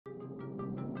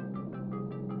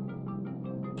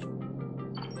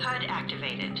HUD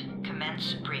activated.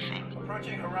 Commence briefing.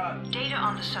 Approaching Harran. Data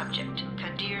on the subject,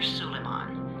 Kadir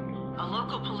Suleiman. A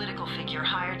local political figure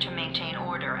hired to maintain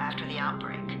order after the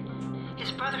outbreak.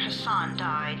 His brother Hassan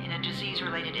died in a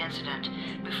disease-related incident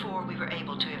before we were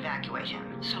able to evacuate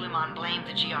him. Suleiman blamed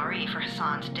the GRE for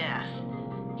Hassan's death.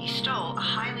 He stole a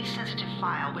highly sensitive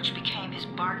file which became his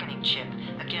bargaining chip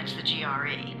against the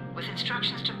GRE, with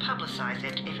instructions to publicize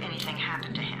it if anything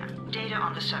happened to him. Data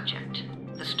on the subject,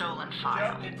 the stolen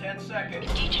file. Jump in 10 seconds.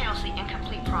 It details the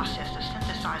incomplete process of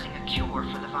synthesizing a cure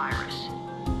for the virus.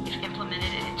 If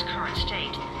implemented in its current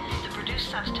state, the produced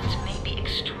substance may be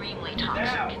extremely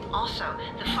toxic. Also,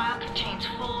 the file contains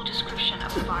full description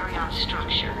of the virion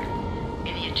structure.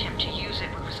 Any attempt to use it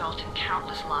would result in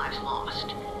countless lives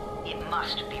lost. It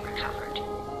must be recovered.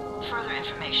 Further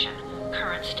information,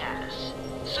 current status.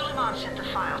 Suleiman sent the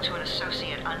file to an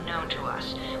associate unknown to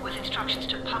us, with instructions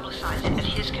to publicize it at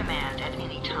his command at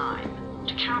any time.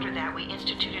 To counter that, we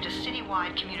instituted a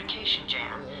citywide communication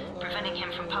jam, preventing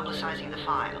him from publicizing the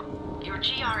file. Your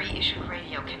GRE-issued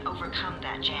radio can overcome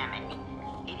that jamming.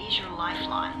 It is your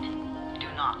lifeline. Do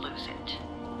not lose it.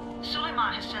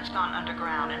 Suleiman has since gone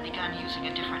underground and begun using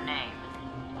a different name.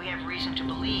 We have reason to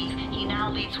believe he now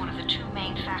leads one of the two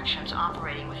main factions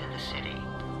operating within the city.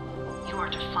 You are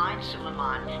to find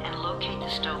Suleiman and locate the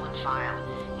stolen file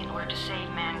in order to save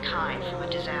mankind from a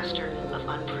disaster of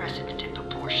unprecedented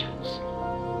proportions.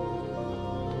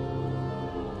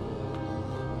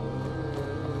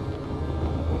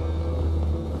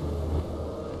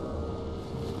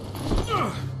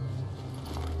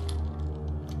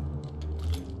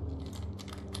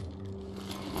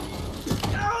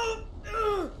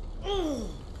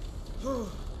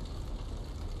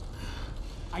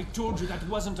 I told you that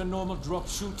wasn't a normal drop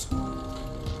shoot.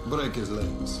 Break his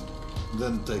legs,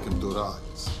 then take him to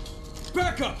rise.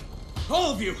 Back up!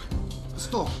 All of you!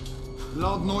 Stop!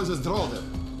 Loud noises draw them.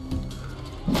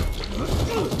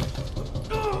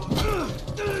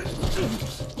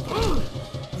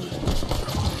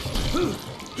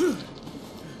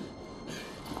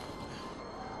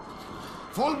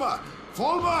 Fall back!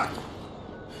 Fall back!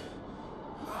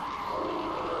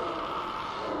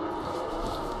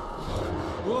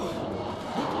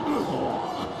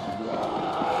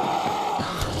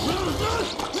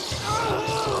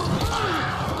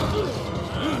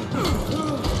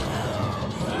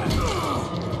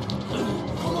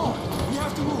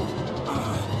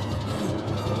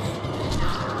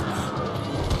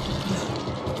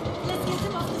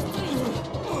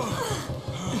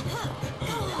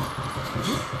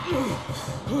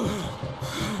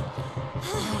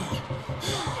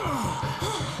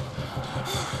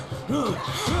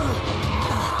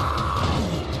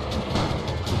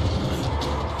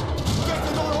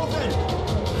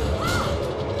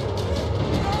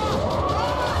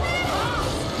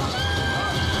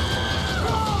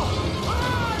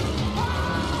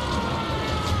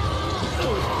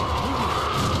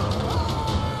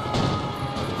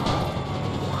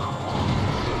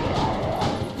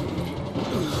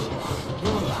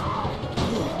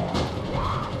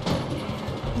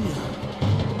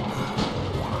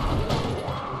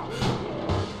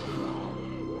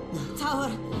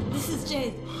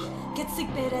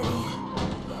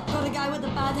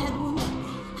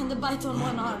 Bite on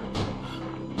one arm.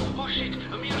 Oh shit,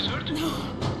 Amir's hurt? No,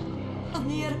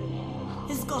 Amir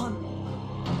is gone.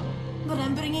 But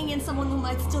I'm bringing in someone who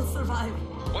might still survive.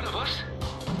 One of us?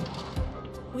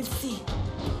 We'll see.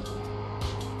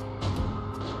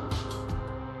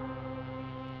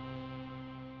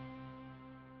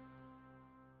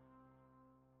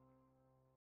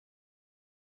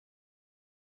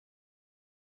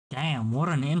 Damn, what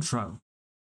an intro.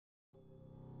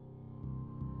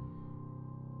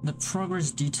 The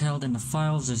progress detailed in the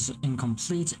files is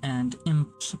incomplete and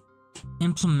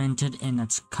implemented in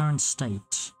its current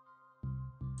state.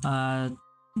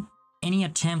 Any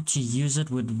attempt to use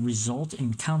it would result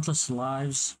in countless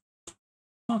lives.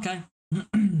 Okay.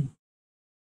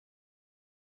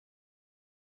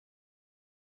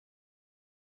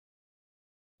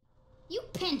 You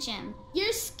pinch him.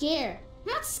 You're scared.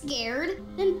 I'm not scared.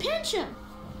 Then pinch him.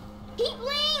 He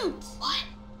blinked. What?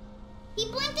 He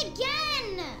blinked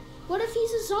again! What if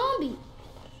he's a zombie?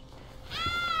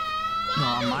 No,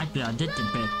 I might be addicted,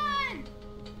 babe.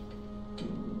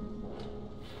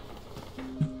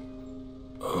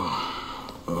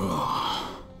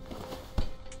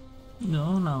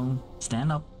 No.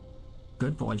 Stand up.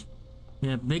 Good boy.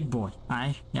 Yeah, big boy.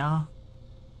 Yeah.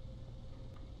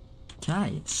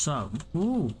 Okay, so.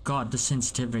 Ooh, God, the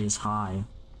sensitivity is high.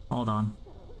 Hold on.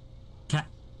 Okay.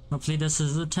 Hopefully this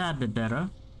is a tad bit better.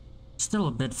 Still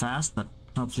a bit fast, but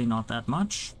hopefully not that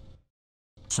much.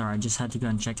 Sorry, I just had to go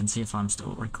and check and see if I'm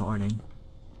still recording.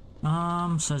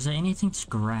 So is there anything to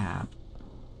grab?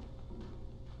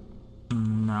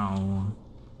 No.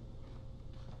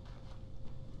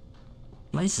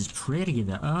 Place is pretty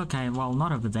though. Okay, well,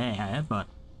 not over there, but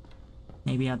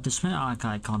maybe out this window. Okay,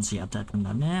 I can't see out that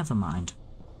window. Never mind.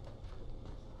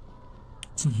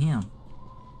 What's in here?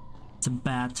 It's a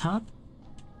bathtub.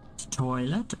 It's a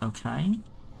toilet. Okay.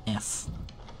 F.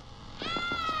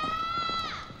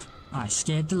 I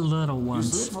scared the little You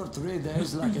ones. sleep for 3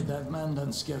 days like a dead man,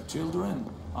 then scare children?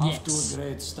 Off Yes. to a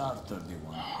great start,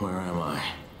 31. Where am I?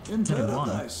 In 31.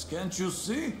 paradise, can't you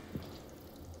see?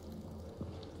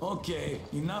 Okay,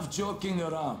 enough joking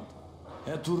around.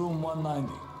 Head to room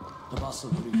 190. The boss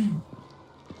will brief you.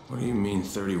 What do you mean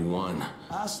 31?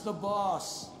 Ask the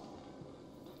boss.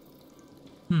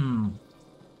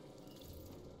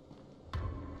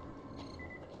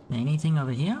 Anything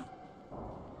over here?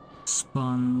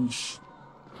 Sponge.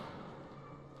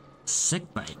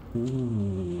 Sick bay.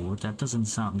 Ooh, that doesn't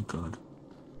sound good.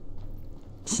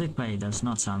 Sick bay does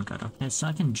not sound good. Okay, so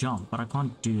I can jump, but I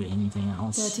can't do anything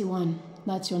else. 31.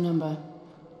 That's your number.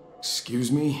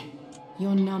 Excuse me?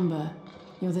 Your number.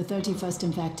 You're the 31st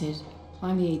infected.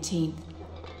 I'm the 18th.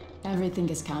 Everything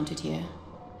is counted here.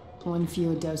 1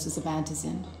 fewer doses of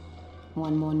antizin.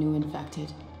 1 more new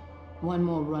infected. 1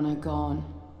 more runner gone.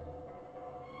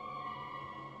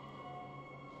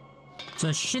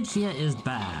 So shit here is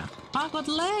bad. I've got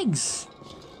legs!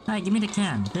 Hey, give me the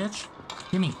can, bitch.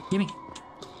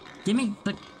 Gimme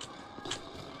the...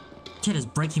 Kid is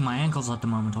breaking my ankles at the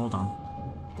moment, hold on.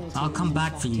 I'll come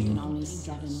back for you. And only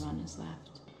 7 runners left.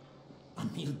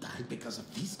 Amir died because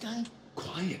of this guy?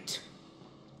 Quiet.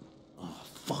 Oh,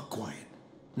 fuck quiet.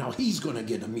 Now he's gonna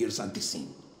get Amir's antisyn.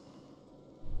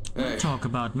 Hey, Talk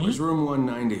about me. where's room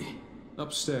 190?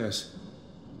 Upstairs.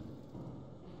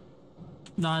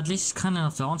 No, at least it's kind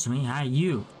enough to answer me. Hey,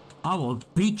 you. I will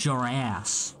beat your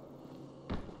ass.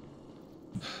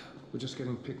 We're just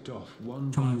getting picked off, one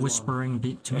by From one. whispering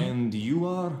beat to me. And you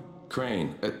are?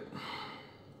 Crane,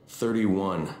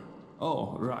 31.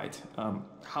 Oh, right.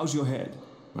 How's your head?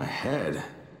 My head?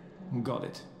 Got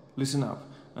it. Listen up.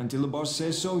 Until the boss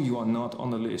says so, you are not on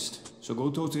the list. So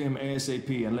go talk to him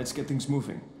ASAP and let's get things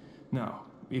moving. Now,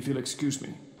 if you'll excuse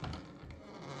me.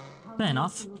 Fair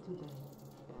enough.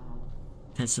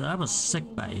 Okay, so that was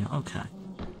sick bay. Okay.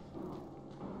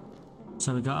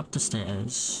 So we go up the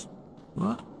stairs.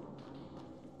 What?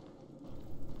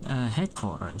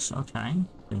 Headquarters. Okay.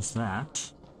 There's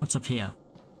that. What's up here?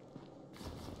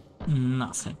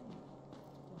 Nothing.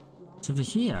 What's over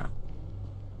here?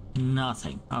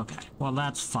 Nothing. Okay. Well,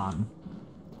 that's fun.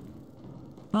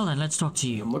 Well then, let's talk to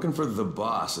you. I'm looking for the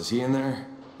boss. Is he in there?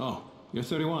 Oh, you're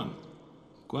 31.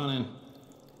 Go on in.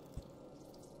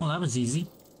 Well, that was easy.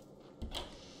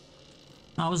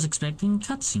 I was expecting a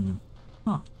cutscene.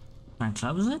 Oh, can I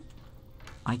close it?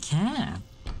 I can.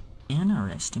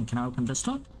 Interesting. Can I open this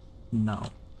door? No.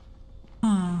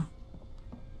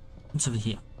 What's over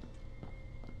here?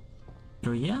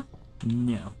 Through here?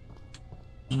 No.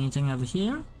 Anything over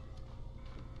here?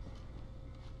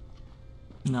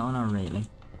 No, not really.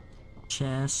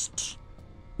 Chest.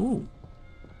 Ooh.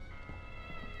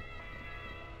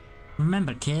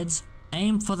 Remember, kids,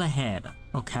 aim for the head.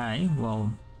 Okay,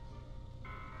 well,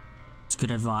 it's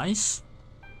good advice.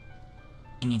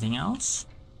 Anything else?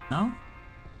 No?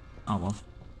 Oh well.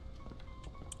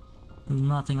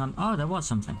 Nothing on. Oh, there was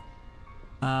something.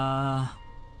 Yeah,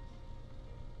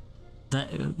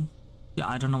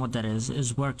 I don't know what that is.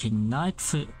 Is working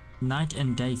night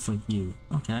and day for you.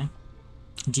 Okay.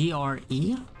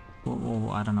 GRE? Oh,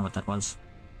 I don't know what that was.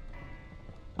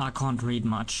 I can't read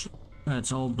much.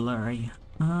 It's all blurry.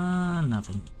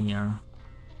 Nothing here.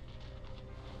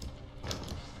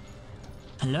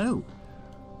 Hello?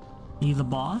 You the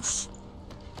boss?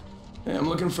 Hey, I'm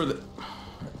looking for the...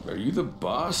 Are you the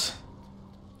boss?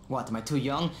 What, am I too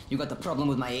young? You got the problem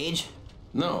with my age?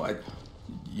 No,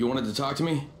 You wanted to talk to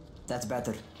me? That's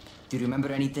better. Do you remember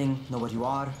anything? Know what you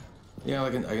are? Yeah,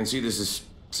 I can see this is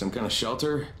some kind of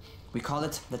shelter. We call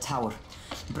it the Tower.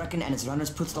 Brecken and his runners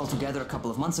put it all together a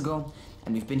couple of months ago,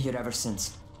 and we've been here ever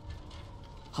since.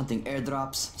 Hunting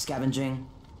airdrops, scavenging,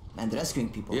 and rescuing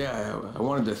people. Yeah, I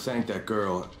wanted to thank that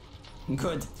girl.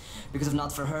 Good, because if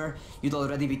not for her, you'd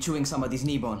already be chewing somebody's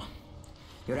knee bone.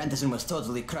 Your antizin was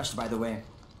totally crushed, by the way.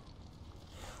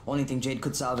 Only thing Jade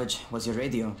could salvage was your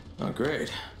radio. Oh,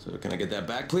 great. So can I get that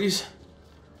back, please?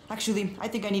 Actually, I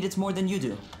think I need it more than you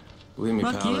do. Believe me,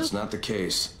 Fuck pal, you. that's not the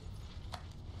case.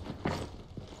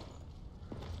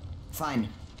 Fine.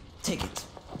 Take it.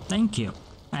 Thank you,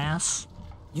 ass.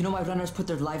 You know my runners put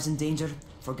their lives in danger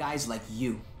for guys like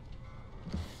you.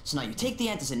 So now you take the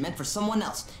antizin meant for someone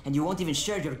else, and you won't even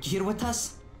share your gear with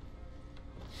us?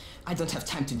 I don't have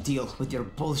time to deal with your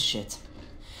bullshit.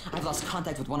 I've lost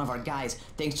contact with one of our guys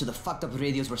thanks to the fucked up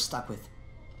radios we're stuck with.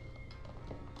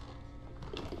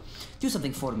 Do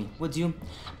something for me, would you?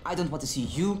 I don't want to see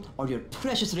you or your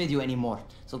precious radio anymore,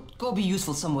 so go be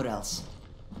useful somewhere else.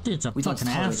 It's a We don't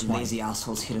fucking tolerate asswipe. lazy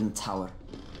assholes here in the tower.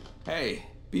 Hey,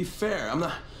 be fair.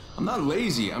 I'm not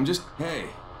lazy. I'm just, hey,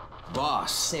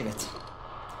 boss. Save it.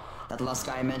 That last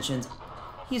guy I mentioned,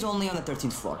 he's only on the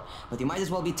 13th floor, but he might as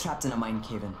well be trapped in a mine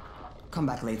cave-in. Come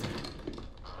back later.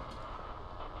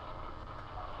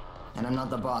 And I'm not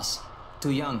the boss.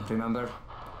 Too young, remember?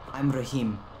 I'm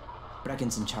Rahim.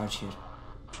 Brecken's in charge here.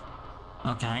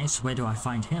 Okay, so where do I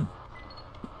find him?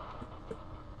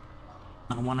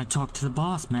 I want to talk to the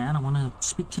boss, man. I want to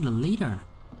speak to the leader.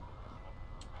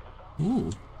 Ooh.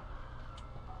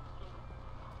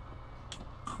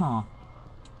 Huh.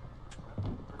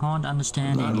 Can't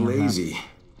understand Not any lazy, of that.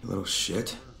 you little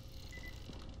shit.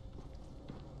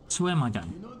 So where am I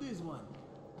going? You know this one?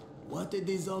 What did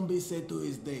the zombie say to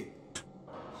his date?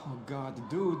 Oh god,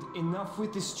 dude, enough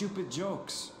with the stupid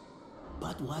jokes.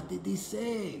 But what did he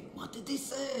say? What did he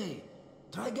say?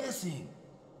 Try guessing.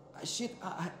 Shit,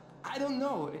 I don't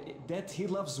know. That he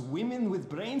loves women with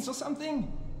brains or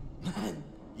something? Man,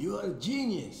 you are a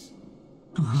genius.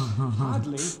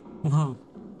 Hardly. Whoa,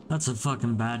 that's a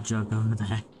fucking bad joke over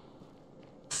there.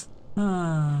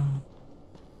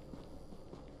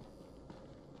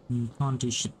 Can't do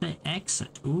shit there.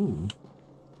 Exit. Ooh.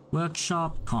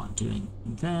 Workshop. Can't do anything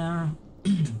there.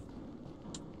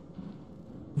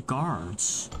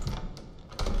 Guards.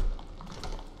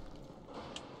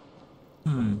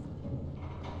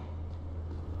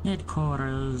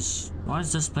 Headquarters. Why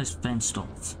is this place fenced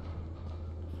off?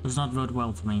 Does not vote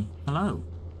well for me. Hello.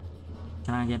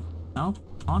 Can I get... Oh,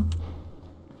 on?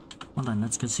 Well then,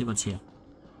 let's go see what's here.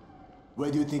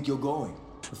 Where do you think you're going?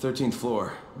 The 13th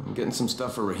floor. I'm getting some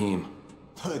stuff for Rahim.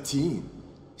 13?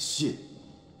 Shit.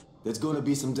 That's gonna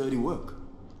be some dirty work.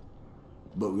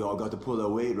 But we all got to pull our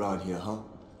weight around here, huh?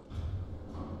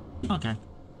 Okay.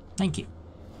 Thank you.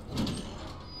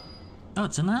 Oh,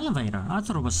 it's an elevator. I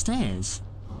thought it was stairs.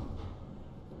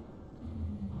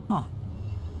 Oh.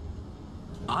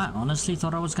 I honestly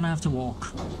thought I was gonna have to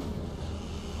walk.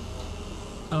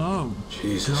 Oh,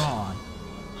 Jesus. God.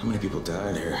 How many people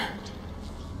died here?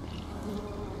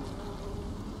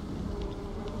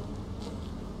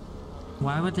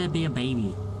 Why would there be a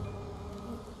baby?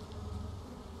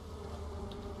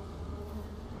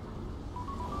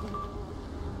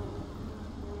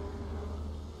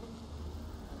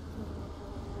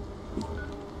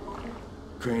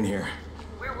 Crane here.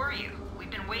 Where were you?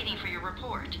 We've been waiting for your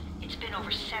report. It's been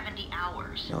over 70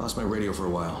 hours. I lost my radio for a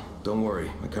while. Don't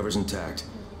worry, my cover's intact.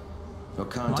 No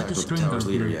contact with the screen tower's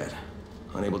go leader blue? yet.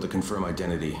 Unable to confirm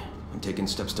identity. I'm taking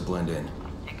steps to blend in.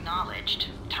 Acknowledged.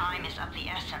 Time is of the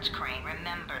essence, Crane.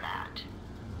 Remember that.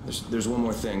 There's one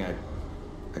more thing. I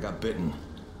got bitten.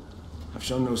 I've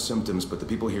shown no symptoms, but the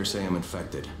people here say I'm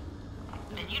infected.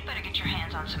 Then you'd better get your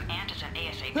hands on some antizin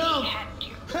ASAP. Help! Hadn't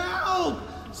you? Help!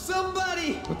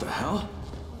 Somebody! What the hell?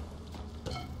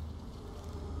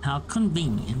 How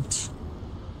convenient.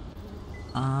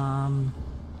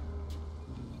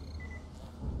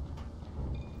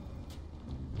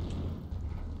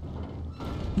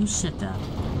 You sit down.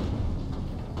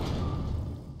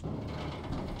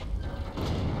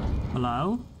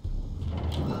 Hello?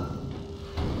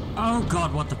 Oh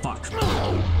god, what the fuck?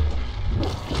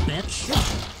 Bitch.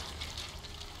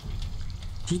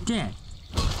 He dead.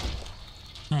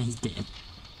 Yeah, he's dead.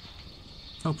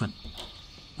 Open.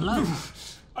 Hello?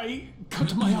 I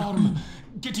cut my arm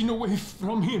getting away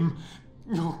from him.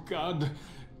 Oh god.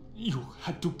 You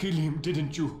had to kill him,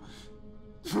 didn't you?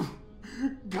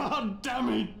 God damn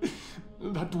it!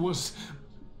 That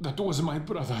was my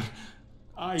brother.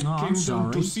 I came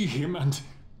down to see him and...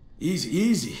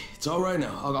 Easy. It's all right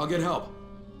now. I'll get help.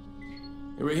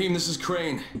 Hey, Rahim, this is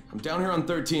Crane. I'm down here on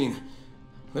 13.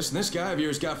 Listen, this guy of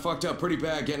yours got fucked up pretty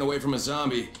bad getting away from a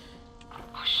zombie.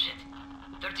 Oh shit.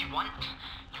 31?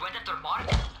 You went after Mark?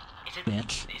 Is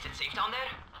it safe down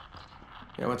there?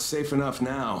 Yeah, well, it's safe enough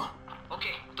now.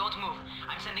 Okay, don't move.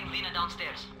 I'm sending Lena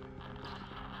downstairs.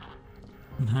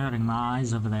 I'm hurting my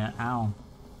eyes over there. Ow.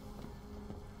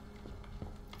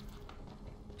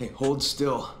 Hey, hold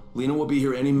still. Lena will be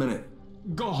here any minute.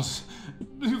 Gauze.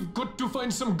 You've got to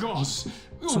find some gauze.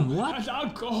 Some what? And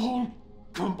alcohol.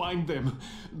 Combine them.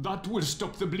 That will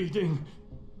stop the bleeding.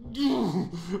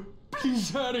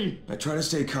 Please hurry. I try to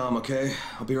stay calm, okay?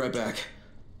 I'll be right back.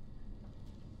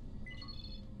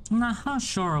 Now, how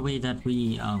sure are we that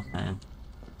we... Okay.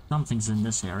 Something's in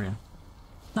this area.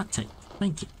 Duct tape.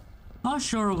 Thank you. How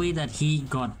sure are we that he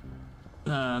got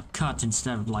cut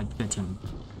instead of like bitten?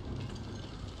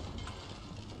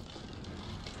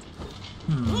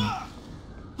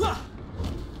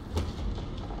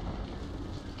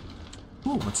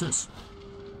 Oh, what's this?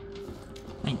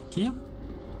 Thank you.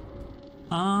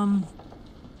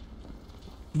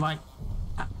 Like,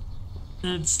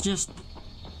 it's just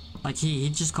like he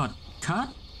just got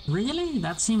cut? Really?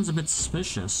 That seems a bit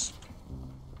suspicious.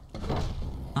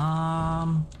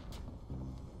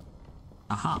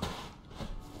 Aha.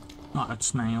 Oh,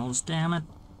 it's nails, damn it.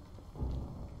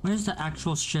 Where's the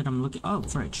actual shit I'm looking? Oh,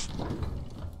 fridge.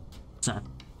 What's that?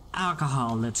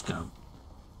 Alcohol, let's go.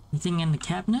 Anything in the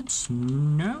cabinets?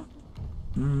 No.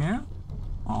 No.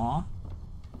 Aw.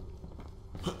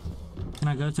 Can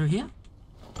I go through here?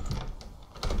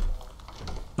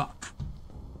 Fuck.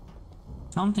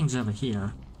 Something's over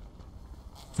here.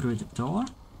 Through the door?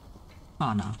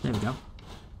 Oh no, there we go.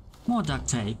 More duct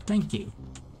tape, thank you.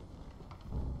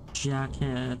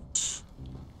 Jacket.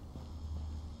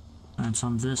 And it's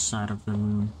on this side of the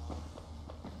room.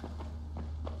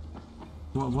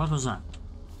 What was that?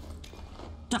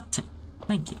 Duct tape,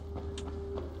 thank you.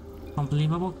 Can't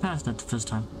believe I walked past that the first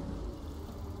time.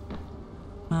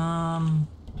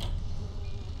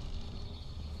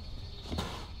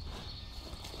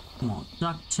 More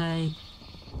duct tape.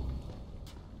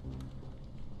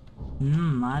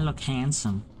 I look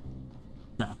handsome.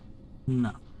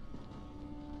 No.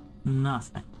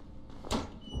 Nothing.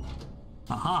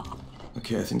 Aha!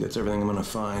 Okay, I think that's everything I'm gonna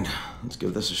find. Let's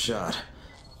give this a shot.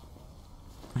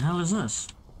 The hell is this?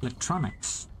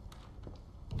 Electronics.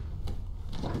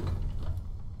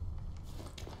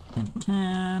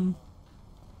 10.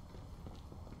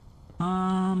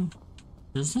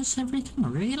 Is this everything?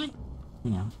 Really?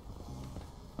 Yeah.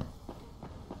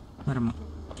 Wait a minute.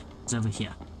 It's over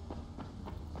here.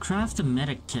 Craft a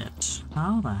medic kit.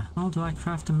 How the hell do I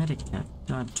craft a medic kit?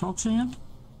 Do I talk to him?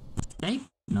 Hey?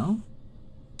 No?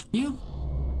 You?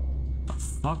 The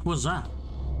fuck was that?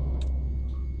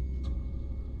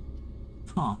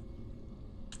 Huh.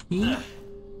 E?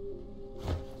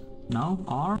 No?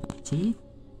 R? T?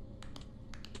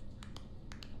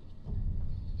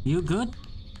 You good?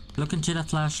 Look into the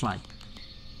flashlight.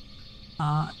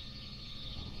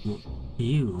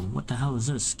 You? What the hell is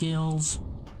this? Skills?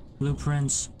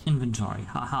 Blueprints? Inventory.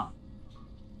 Haha.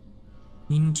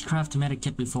 You need to craft a medic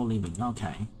kit before leaving.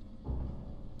 Okay.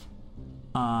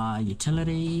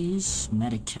 Utilities,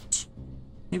 medic kit.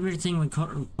 Everything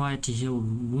required to heal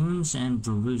wounds and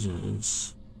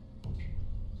bruises.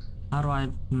 How do I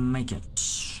make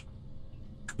it?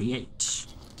 Create.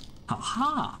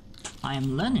 Haha! I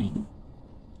am learning.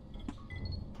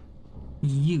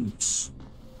 Use.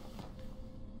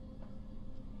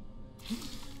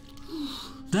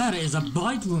 That is a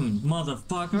bite wound,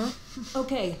 motherfucker!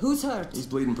 Okay, who's hurt? He's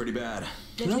bleeding pretty bad.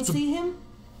 Let me see him.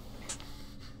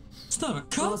 It's not a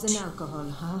cut! It was an alcohol,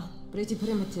 huh? Pretty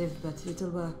primitive, but it'll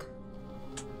work.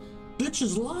 Bitch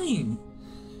is lying!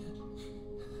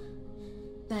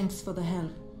 Thanks for the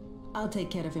help. I'll take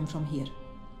care of him from here.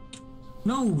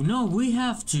 No, we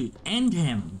have to end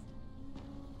him.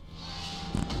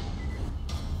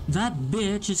 That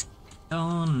bitch is...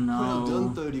 Oh no. Well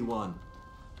done, 31.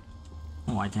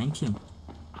 Oh, I thank you. 31.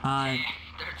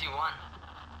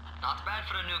 Not bad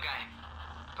for a new guy.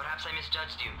 Perhaps I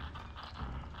misjudged you.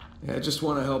 Yeah, I just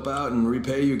want to help out and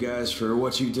repay you guys for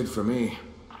what you did for me.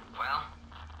 Well,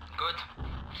 good.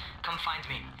 Come find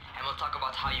me, and we'll talk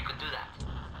about how you could do that.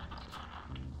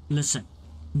 Listen,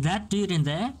 that dude in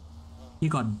there, you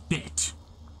got bit.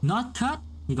 Not cut,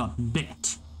 you got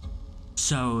bit.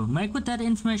 So, make with that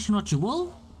information what you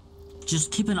will,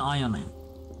 just keep an eye on him.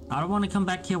 I don't want to come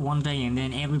back here one day and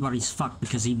then everybody's fucked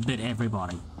because he bit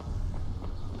everybody.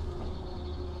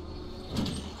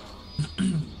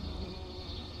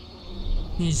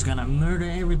 He's gonna murder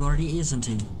everybody, isn't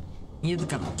he? He's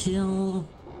gonna kill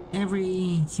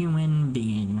every human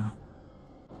being.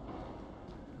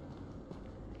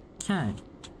 Okay.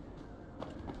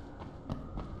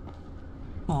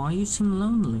 Aw, you seem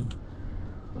lonely.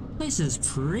 This is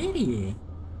pretty.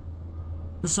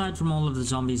 Aside from all of the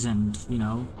zombies and, you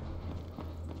know,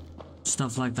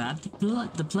 stuff like that,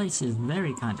 the place is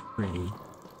very kind of pretty.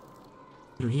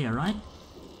 You're here, right?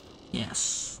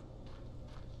 Yes.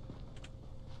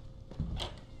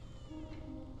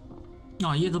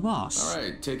 Oh, you're the boss.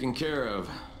 Alright, taken care of.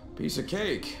 Piece of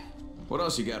cake. What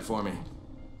else you got for me?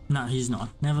 No, he's not.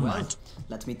 Never mind.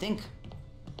 Let me think.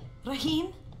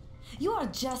 Rahim, you are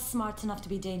just smart enough to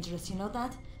be dangerous, you know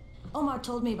that? Omar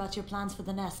told me about your plans for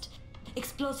the nest.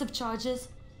 Explosive charges?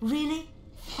 Really?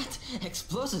 What?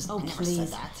 Explosives? Oh, I never please. said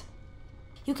that.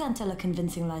 You can't tell a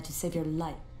convincing lie to save your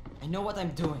life. I know what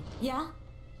I'm doing. Yeah?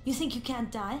 You think you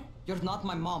can't die? You're not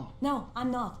my mom. No,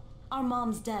 I'm not. Our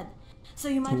mom's dead. So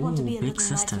you might want to be a big little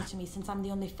sister. nicer to me since I'm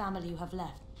the only family you have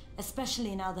left.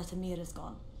 Especially now that Amir is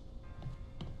gone.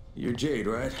 You're Jade,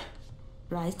 right?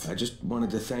 Right? I just wanted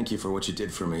to thank you for what you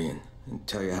did for me and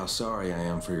tell you how sorry I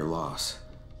am for your loss.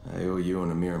 I owe you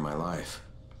and Amir my life.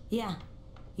 Yeah,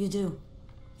 you do.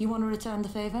 You want to return the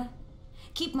favor?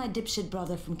 Keep my dipshit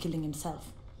brother from killing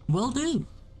himself. Will do.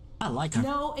 I like her.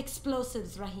 No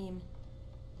explosives, Rahim.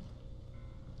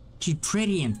 She's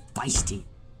pretty and feisty.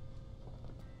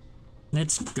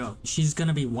 Let's go. She's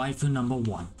gonna be waifu number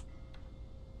 1.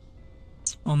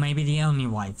 Or maybe the only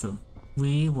waifu.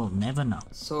 We will never know.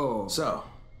 So,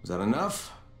 is that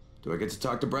enough? Do I get to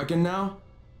talk to Brecken now?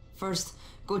 First,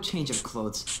 go change your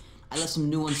clothes. I left some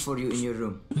new ones for you in your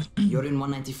room. You're in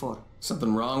 194.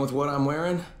 Something wrong with what I'm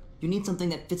wearing? You need something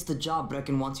that fits the job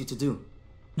Brecken wants you to do.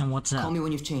 And what's that? Call me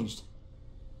when you've changed.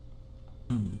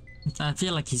 I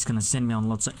feel like he's gonna send me on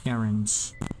lots of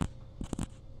errands.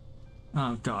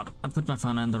 Oh god, I put my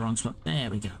phone in the wrong spot. There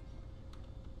we go.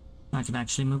 I can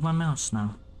actually move my mouse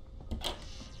now.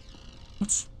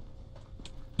 What's...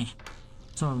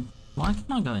 So, why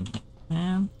can't I go in here?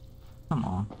 Man, come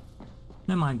on.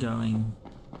 Am I going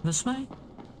this way?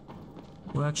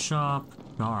 Workshop,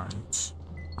 guards.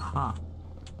 Aha.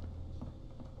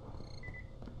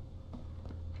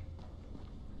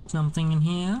 Something in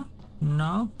here?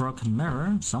 No, broken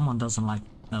mirror. Someone doesn't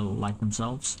like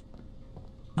themselves.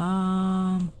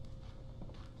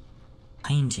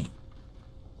 Painting.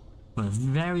 A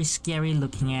very scary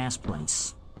looking ass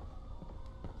place.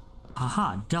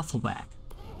 Aha, duffel bag.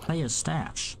 Player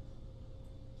stash.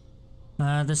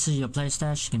 This is your play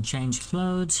stash. You can change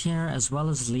clothes here as well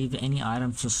as leave any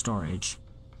items for storage.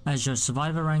 As your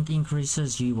survivor rank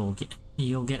increases, you'll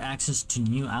get access to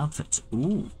new outfits.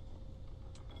 Ooh.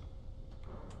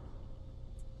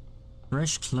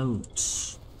 Fresh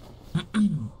clothes.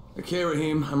 Okay,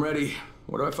 Rahim, I'm ready.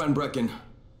 Where do I find Brecken?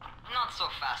 Not so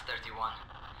fast, 31.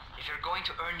 If you're going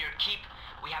to earn your keep,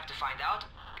 we have to find out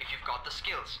if you've got the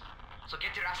skills. So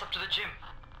get your ass up to the gym.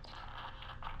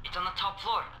 It's on the top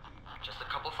floor. Just a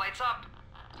couple flights up.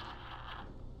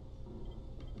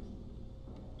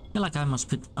 I feel like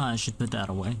I should put that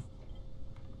away.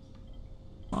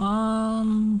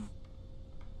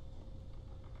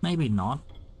 Maybe not.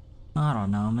 I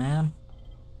don't know, man.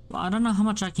 I don't know how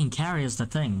much I can carry is the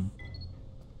thing.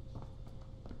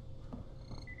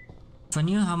 If I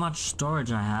knew how much storage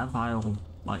I have, I'll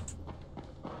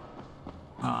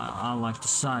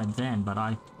decide then, but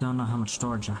I don't know how much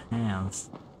storage I have.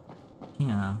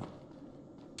 Yeah.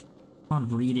 Can't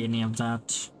read any of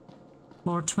that.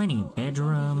 Floor 20,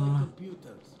 bedroom.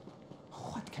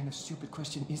 What kind of stupid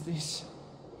question is this?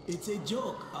 It's a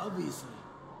joke, obviously.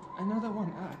 Another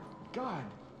one. God.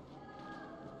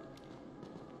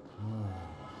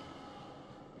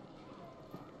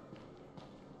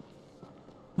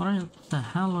 What the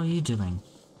hell are you doing?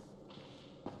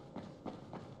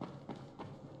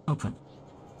 Open.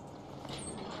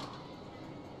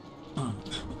 Oh.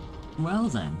 Well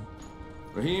then.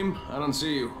 Rahim, I don't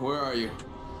see you. Where are you?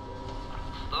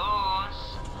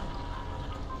 Those.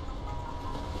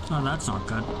 Oh, that's not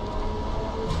good.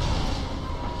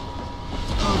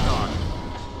 Oh god.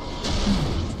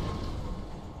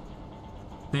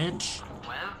 Bitch.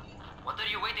 Well, what are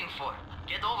you waiting for?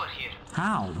 Get over here.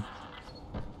 How?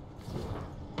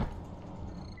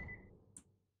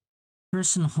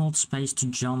 Person holds space to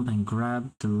jump and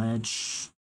grab the ledge.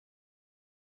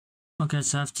 Okay,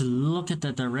 so I have to look at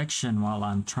the direction while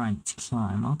I'm trying to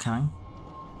climb. Okay.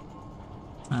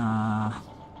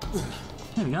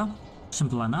 There we go.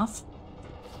 Simple enough.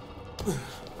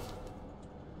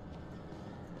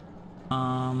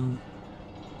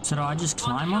 So do I just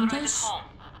climb on this? A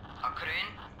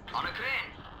crane on a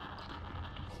crane.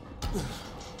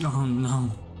 Oh no.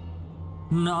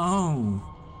 No.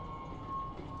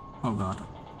 Oh god.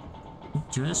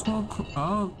 Just walk.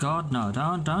 Oh god, no.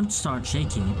 Don't start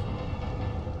shaking.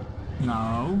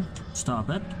 No. Stop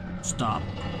it. Stop.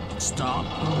 Stop.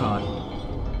 Oh god.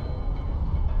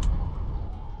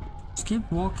 Just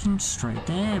keep walking straight.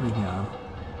 There we go.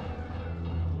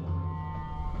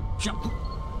 Jump.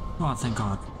 Oh, thank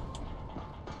god.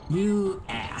 You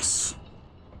ass.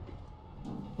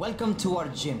 Welcome to our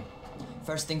gym.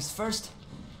 First things first,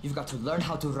 you've got to learn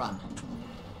how to run.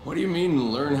 What do you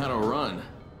mean, learn how to run?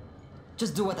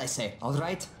 Just do what I say,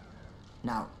 alright?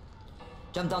 Now,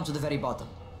 jump down to the very bottom.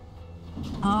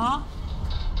 What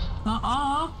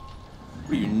are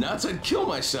you, nuts? I'd kill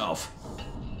myself.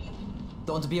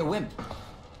 Don't be a wimp.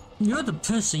 You're the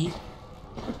pussy.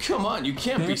 Come on, you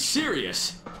can't be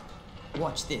serious.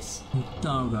 Watch this.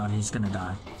 Oh god, he's gonna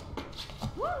die.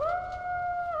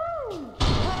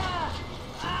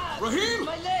 Raheem!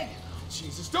 My leg!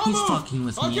 Jesus, don't He's move! fucking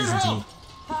with I'll me, get isn't help!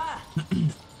 he?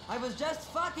 I was just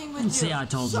fucking with you. See, I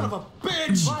told Son you. of a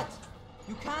bitch! What?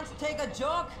 You can't take a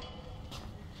joke?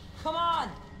 Come on!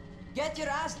 Get your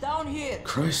ass down here!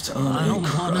 Christ on I a don't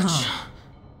crutch.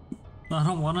 I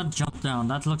don't wanna jump down.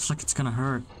 That looks like it's gonna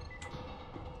hurt.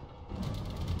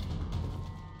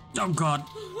 Oh god.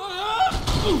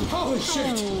 Holy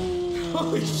shit!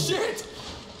 Holy shit!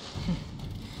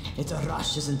 It's a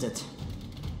rush, isn't it?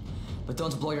 But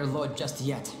don't blow your load just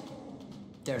yet.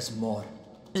 There's more.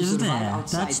 Is there?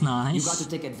 That's nice. You got to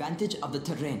take advantage of the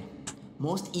terrain.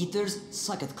 Most eaters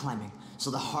suck at climbing, so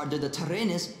the harder the terrain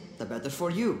is, the better for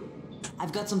you.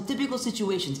 I've got some typical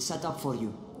situations set up for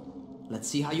you. Let's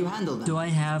see how you handle them. Do I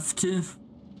have to?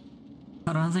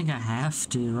 I don't think I have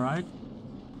to, right?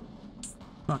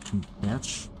 Fucking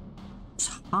bitch. It's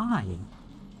high.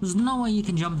 There's no way you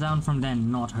can jump down from there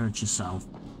and not hurt yourself.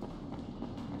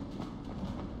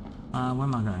 Where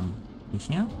am I going?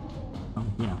 Here? Oh,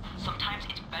 yeah. Sometimes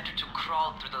it's better to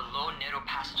crawl through the low, narrow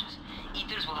passages.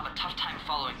 Eaters will have a tough time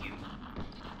following you.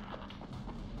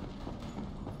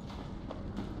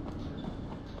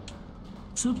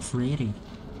 So pretty.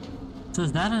 So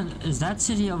is that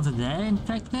city over there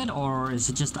infected, or is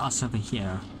it just us over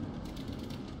here?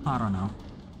 I don't know.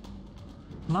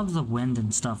 Love the wind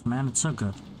and stuff, man. It's so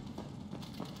good.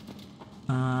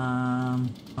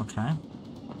 Okay.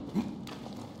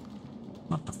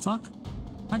 What the fuck?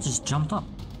 I just jumped up.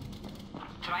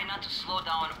 Try not to slow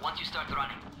down once you start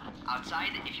running. Outside,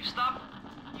 if you stop,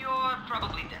 you're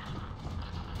probably dead.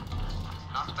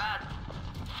 Not bad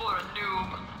for a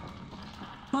noob.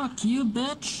 Fuck you,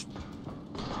 bitch.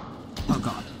 Oh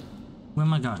god. Where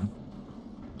am I going?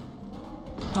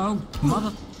 Oh,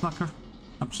 motherfucker.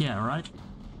 Up here, right?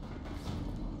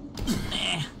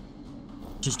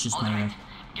 Just All my right, way.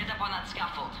 get up on that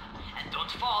scaffold. And don't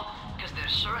fall, because there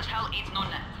sure as hell ain't no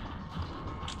net.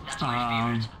 That's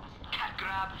my favorite. Cat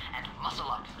grab and muscle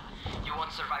up. You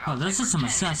won't survive Oh, outside this for is some 10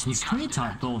 minutes, Assassin's you can't Creed do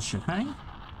type that. bullshit, hey?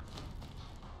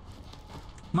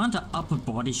 Amount of upper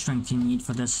body strength you need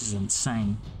for this is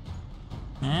insane.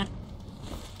 Eh?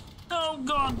 Oh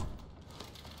god!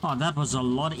 Oh, that was a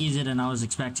lot easier than I was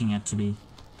expecting it to be.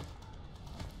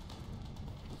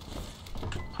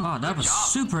 Oh, that was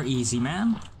super easy,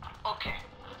 man. Okay,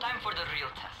 time for the real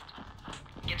test.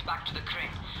 Get back to the crane.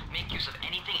 Make use of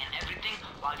anything and everything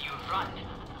while you run.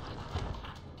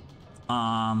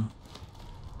 Am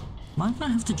I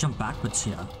gonna have to jump backwards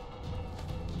here?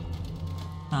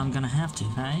 I'm gonna have to,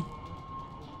 hey?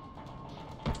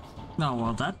 Oh,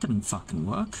 well, that didn't fucking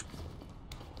work.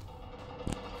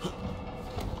 Am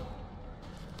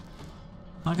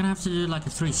I gonna have to do like a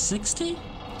 360?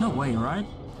 No way, right?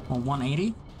 Or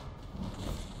 180?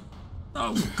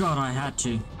 Oh god, I had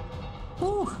to.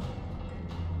 Whew.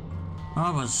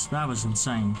 That was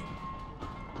insane.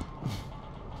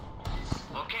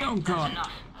 Okay, oh god. That's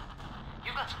enough.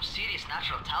 You've got some serious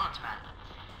natural talent, man.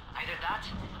 Either that,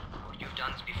 or you've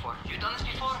done this before. You've done this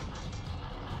before?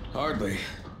 Hardly.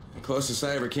 The closest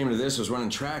I ever came to this was running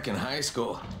track in high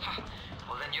school.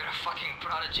 Well, then you're a fucking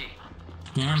prodigy.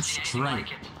 Damn Seen anything straight.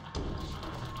 like it.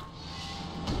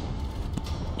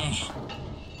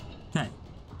 Okay,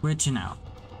 where to now?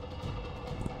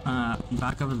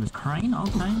 Back over the crane?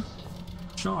 Okay.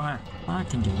 Sure, I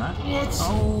can do that. What's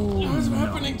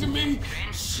happening to me?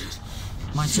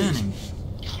 My turning.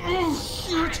 Oh,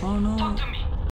 shit. Oh no. Talk to me.